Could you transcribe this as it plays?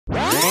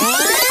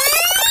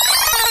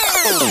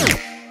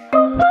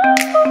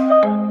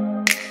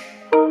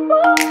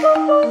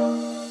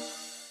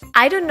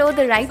I don't know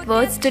the right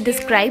words to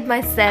describe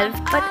myself,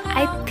 but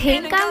I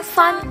think I'm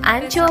fun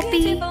and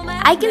chirpy.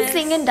 I can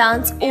sing and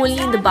dance only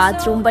in the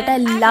bathroom, but I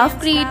love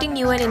creating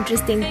new and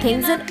interesting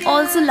things and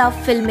also love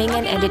filming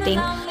and editing.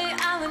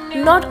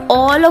 Not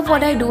all of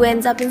what I do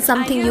ends up in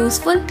something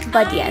useful,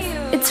 but yes,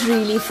 it's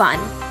really fun.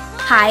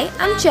 Hi,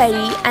 I'm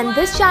Cherry and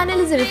this channel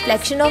is a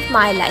reflection of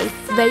my life,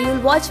 where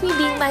you'll watch me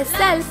being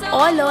myself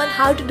or learn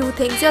how to do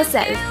things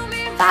yourself.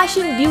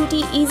 Fashion,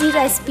 beauty, easy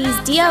recipes,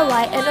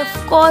 DIY, and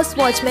of course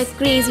watch my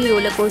crazy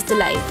rollercoaster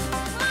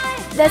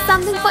life. There's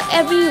something for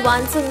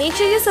everyone, so make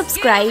sure you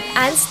subscribe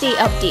and stay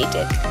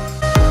updated.